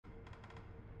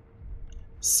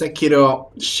Sekiro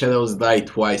Shadows Die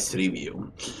Twice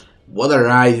review. What a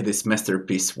ride this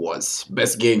masterpiece was.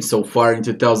 Best game so far in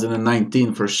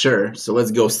 2019 for sure, so let's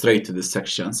go straight to the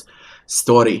sections.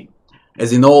 Story.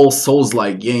 As in all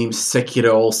Souls-like games,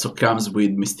 Sekiro also comes with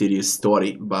mysterious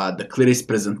story, but the clearest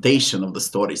presentation of the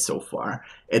story so far.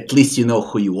 At least you know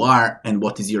who you are and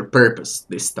what is your purpose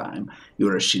this time.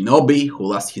 You're a shinobi who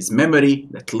lost his memory,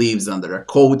 that lives under a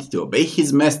code to obey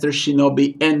his master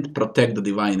shinobi and protect the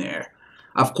divine heir.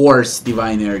 Of course,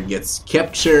 divine heir gets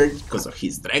captured because of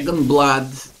his dragon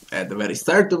blood at the very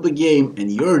start of the game,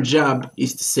 and your job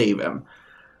is to save him.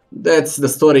 That's the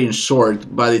story in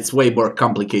short, but it's way more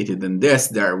complicated than this.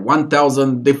 There are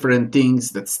 1000 different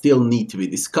things that still need to be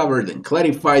discovered and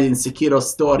clarified in Sekiro's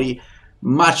story.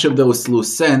 Much of those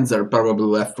loose ends are probably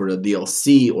left for the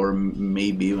DLC or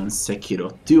maybe even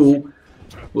Sekiro 2.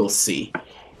 We'll see.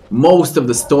 Most of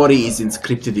the story is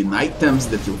inscripted in items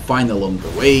that you'll find along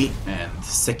the way, and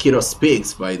Sekiro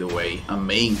speaks, by the way, a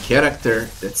main character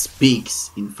that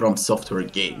speaks in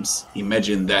FromSoftware games.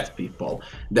 Imagine that, people.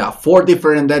 There are 4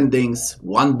 different endings,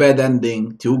 1 bad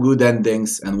ending, 2 good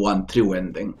endings, and 1 true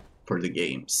ending for the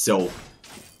game. So,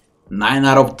 9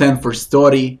 out of 10 for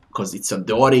story, because it's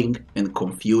adoring and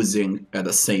confusing at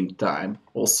the same time.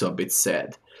 Also a bit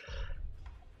sad.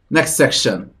 Next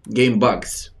section, game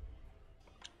bugs.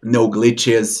 No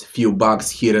glitches, few bugs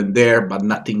here and there, but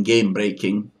nothing game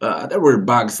breaking. There were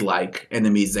bugs like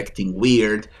enemies acting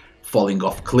weird, falling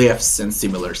off cliffs and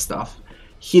similar stuff.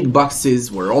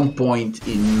 Hitboxes were on point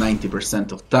in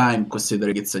 90% of time,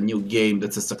 considering it's a new game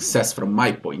that's a success from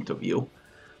my point of view.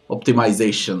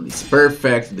 Optimization is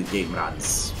perfect, the game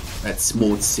runs at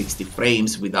smooth 60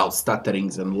 frames without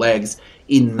stutterings and lags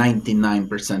in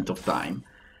 99% of time.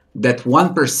 That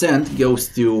 1% goes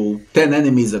to 10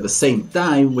 enemies at the same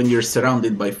time when you're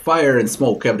surrounded by fire and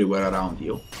smoke everywhere around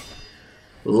you.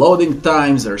 Loading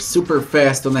times are super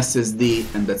fast on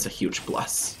SSD, and that's a huge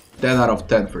plus. 10 out of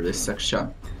 10 for this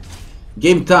section.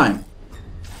 Game time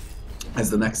as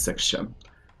the next section.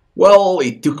 Well,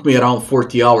 it took me around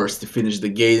 40 hours to finish the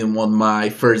game on my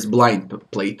first blind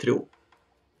playthrough.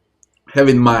 Have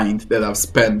in mind that I've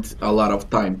spent a lot of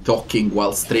time talking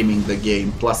while streaming the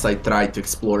game, plus I tried to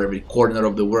explore every corner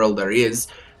of the world there is,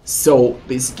 so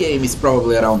this game is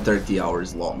probably around 30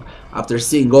 hours long. After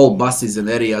seeing all bosses and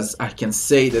areas, I can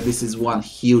say that this is one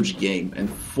huge game, and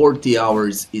 40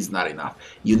 hours is not enough.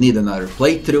 You need another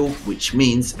playthrough, which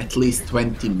means at least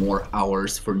 20 more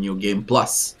hours for New Game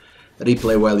Plus.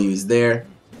 Replay value is there,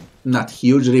 not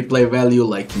huge replay value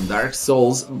like in Dark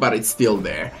Souls, but it's still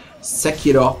there.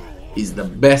 Sekiro is the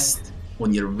best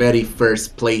on your very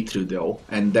first playthrough though,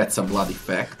 and that's a bloody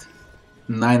fact.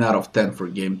 9 out of 10 for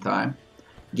game time.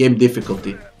 Game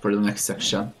difficulty for the next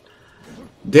section.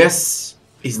 This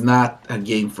is not a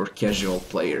game for casual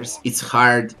players. It's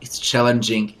hard, it's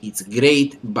challenging, it's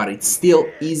great, but it's still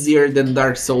easier than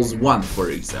Dark Souls 1,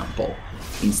 for example.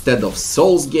 Instead of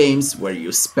Souls games where you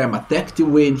spam attack to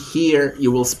win, here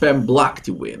you will spam block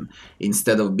to win.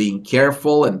 Instead of being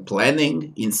careful and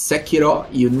planning, in Sekiro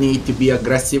you need to be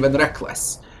aggressive and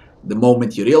reckless. The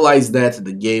moment you realize that,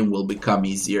 the game will become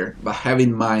easier, but have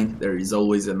in mind there is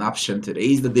always an option to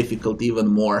raise the difficulty even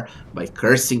more by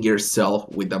cursing yourself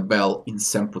with a bell in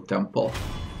Senpu Temple.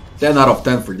 10 out of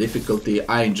 10 for difficulty.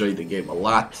 I enjoyed the game a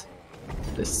lot.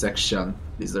 This section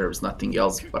deserves nothing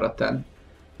else but a 10.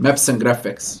 Maps and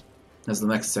graphics as the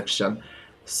next section.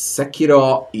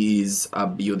 Sekiro is a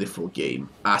beautiful game.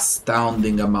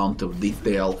 Astounding amount of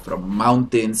detail from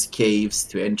mountains, caves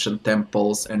to ancient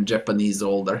temples and Japanese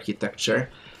old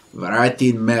architecture. Variety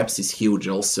in maps is huge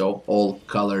also. All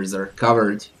colors are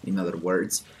covered, in other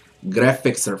words.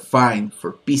 Graphics are fine.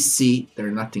 For PC,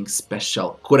 they're nothing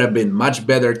special. Could have been much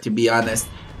better, to be honest,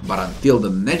 but until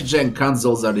the next-gen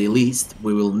consoles are released,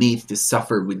 we will need to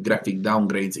suffer with graphic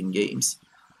downgrades in games.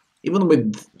 Even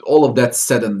with all of that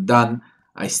said and done,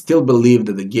 I still believe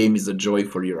that the game is a joy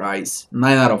for your eyes.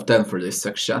 9 out of 10 for this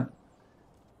section.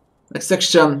 Next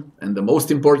section, and the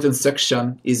most important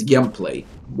section, is gameplay.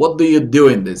 What do you do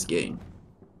in this game?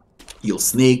 You'll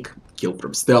sneak, kill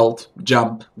from stealth,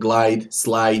 jump, glide,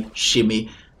 slide, shimmy,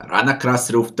 run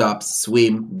across rooftops,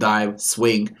 swim, dive,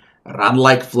 swing, run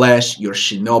like Flash. Your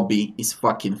shinobi is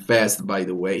fucking fast, by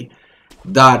the way.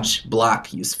 Dodge,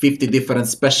 block, use 50 different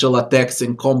special attacks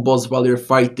and combos while you're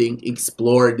fighting,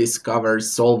 explore, discover,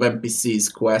 solve NPC'S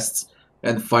quests,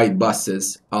 and fight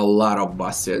bosses. A lot of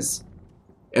bosses.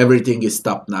 Everything is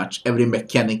top notch. Every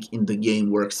mechanic in the game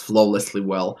works flawlessly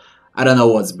well. I don't know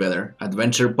what's better.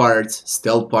 Adventure parts,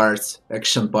 stealth parts,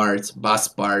 action parts, boss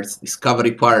parts,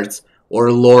 discovery parts,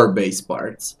 or lore based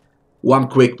parts. One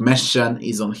quick mention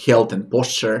is on health and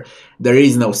posture. There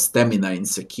is no stamina in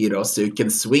Sekiro, so you can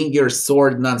swing your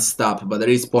sword non-stop, but there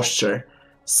is posture.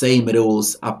 Same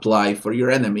rules apply for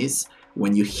your enemies.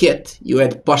 When you hit, you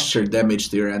add posture damage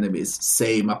to your enemies.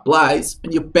 Same applies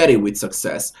when you parry with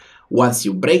success. Once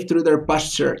you break through their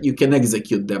posture, you can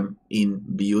execute them in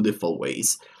beautiful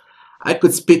ways. I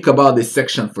could speak about this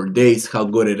section for days, how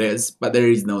good it is, but there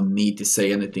is no need to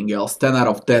say anything else. 10 out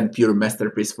of 10, pure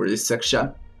masterpiece for this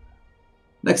section.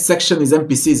 Next section is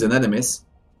NPCs and enemies.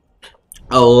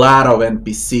 A lot of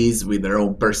NPCs with their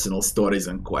own personal stories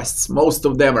and quests. Most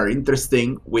of them are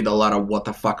interesting with a lot of what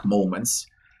the fuck moments.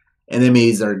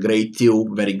 Enemies are great too,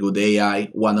 very good AI,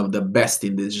 one of the best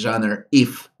in this genre,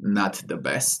 if not the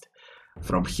best.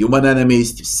 From human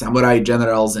enemies to samurai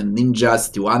generals and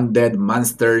ninjas to undead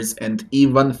monsters and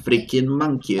even freaking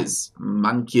monkeys.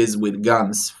 Monkeys with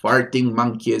guns, farting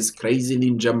monkeys, crazy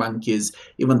ninja monkeys,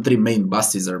 even 3 main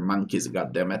bosses are monkeys,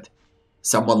 goddammit.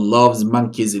 Someone loves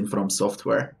monkeys in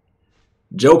FromSoftware.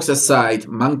 Jokes aside,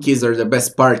 monkeys are the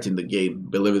best part in the game,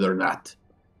 believe it or not.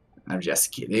 I'm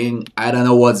just kidding. I don't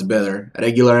know what's better,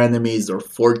 regular enemies or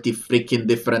 40 freaking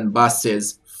different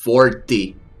bosses.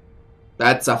 40.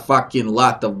 That's a fucking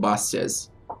lot of bosses.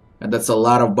 And that's a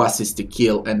lot of bosses to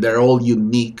kill, and they're all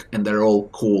unique and they're all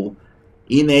cool.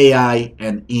 In AI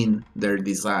and in their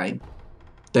design.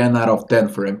 10 out of 10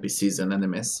 for NPCs and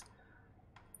enemies.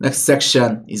 Next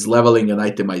section is leveling and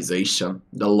itemization,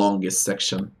 the longest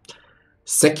section.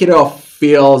 Sekiro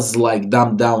feels like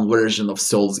dumbed down version of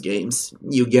Souls games.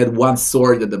 You get one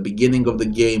sword at the beginning of the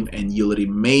game and you'll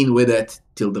remain with it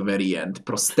till the very end.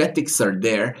 Prosthetics are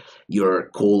there, your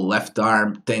cool left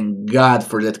arm, thank God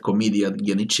for that comedian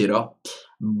Genichiro.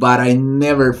 But I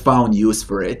never found use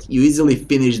for it. You easily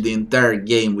finish the entire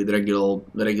game with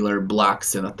regular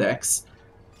blocks and attacks.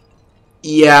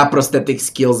 Yeah, prosthetic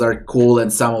skills are cool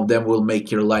and some of them will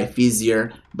make your life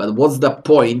easier, but what's the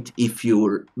point if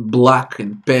your block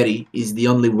and parry is the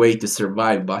only way to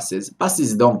survive bosses?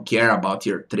 Bosses don't care about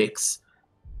your tricks.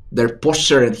 Their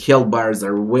posture and health bars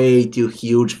are way too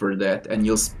huge for that, and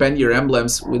you'll spend your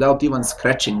emblems without even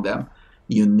scratching them.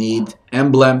 You need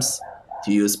emblems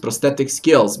to use prosthetic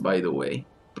skills, by the way.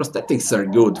 Prosthetics are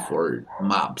good for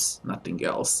mobs, nothing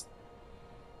else.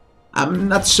 I'm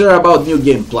not sure about New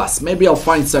Game Plus. Maybe I'll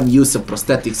find some use of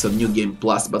prosthetics on New Game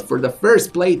Plus, but for the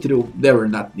first playthrough, they were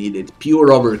not needed. Pure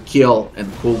overkill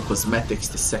and cool cosmetics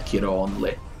to Sekiro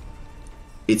only.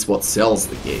 It's what sells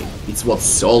the game. It's what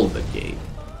sold the game.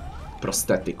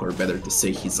 Prosthetic, or better to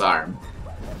say his arm.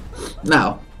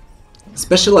 Now,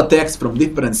 special attacks from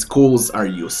different schools are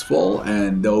useful,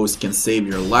 and those can save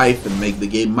your life and make the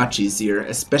game much easier,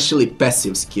 especially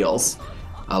passive skills.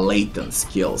 Latent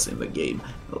skills in the game,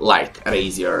 like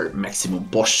raise your maximum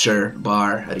posture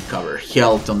bar, recover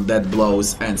health on dead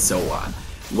blows, and so on.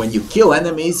 When you kill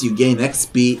enemies, you gain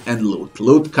XP and loot.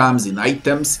 Loot comes in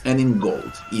items and in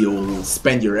gold. You'll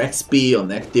spend your XP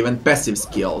on active and passive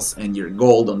skills, and your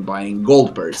gold on buying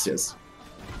gold purses.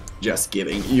 Just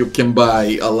kidding, you can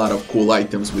buy a lot of cool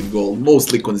items with gold,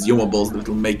 mostly consumables that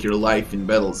will make your life in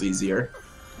battles easier.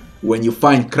 When you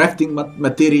find crafting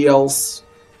materials,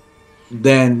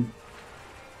 then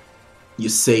you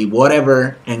say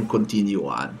whatever and continue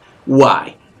on.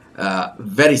 Why?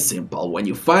 Very simple. When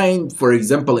you find, for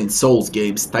example, in Souls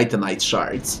games, Titanite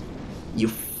shards, you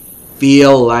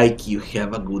feel like you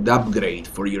have a good upgrade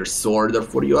for your sword or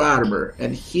for your armor.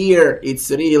 And here,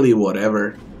 it's really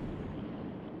whatever.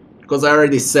 Because I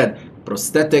already said,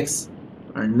 prosthetics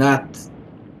are not...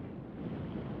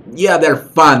 Yeah, they're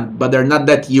fun, but they're not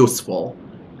that useful.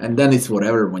 And then it's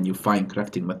whatever when you find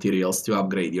crafting materials to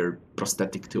upgrade your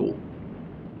prosthetic tool.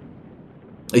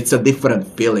 It's a different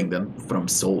feeling than from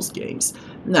Souls games.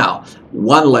 Now,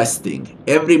 one last thing.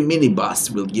 Every mini-boss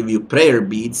will give you prayer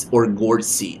beads or gourd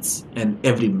seeds. And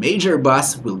every major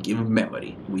boss will give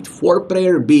memory. With 4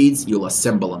 prayer beads, you'll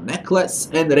assemble a necklace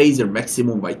and raise your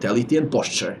maximum vitality and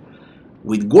posture.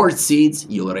 With gourd seeds,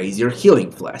 you'll raise your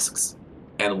healing flasks.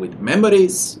 And with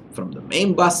memories from the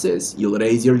main bosses, you'll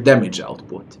raise your damage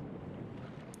output.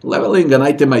 Leveling and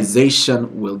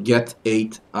itemization will get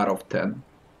 8 out of 10.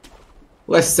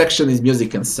 Last section is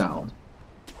music and sound.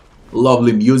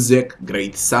 Lovely music,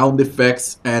 great sound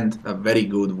effects, and a very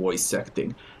good voice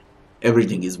acting.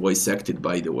 Everything is voice acted,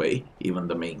 by the way, even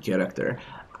the main character.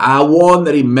 I won't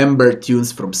remember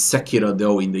tunes from Sekiro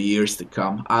though in the years to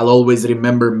come. I'll always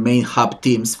remember main hub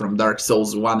themes from Dark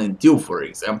Souls 1 and 2, for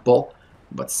example.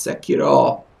 But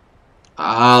Sekiro,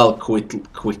 I'll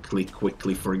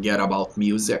quickly forget about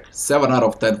music. 7 out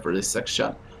of 10 for this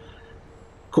section.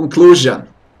 Conclusion.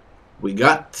 We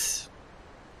got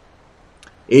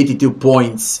 82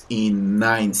 points in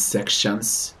 9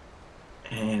 sections,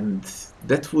 and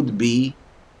that would be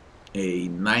a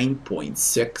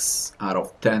 9.6 out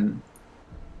of 10,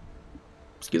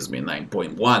 excuse me,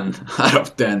 9.1 out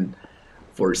of 10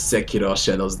 for Sekiro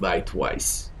Shadows Die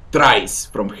Twice. Thrice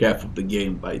from half of the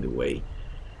game, by the way.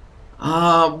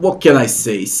 What can I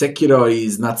say? Sekiro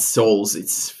is not Souls,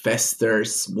 it's faster,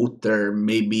 smoother,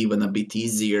 maybe even a bit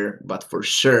easier, but for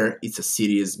sure it's a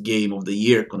serious Game of the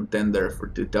Year contender for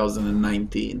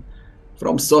 2019.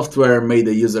 FromSoftware made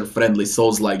a user-friendly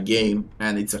Souls-like game,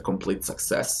 and it's a complete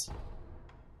success.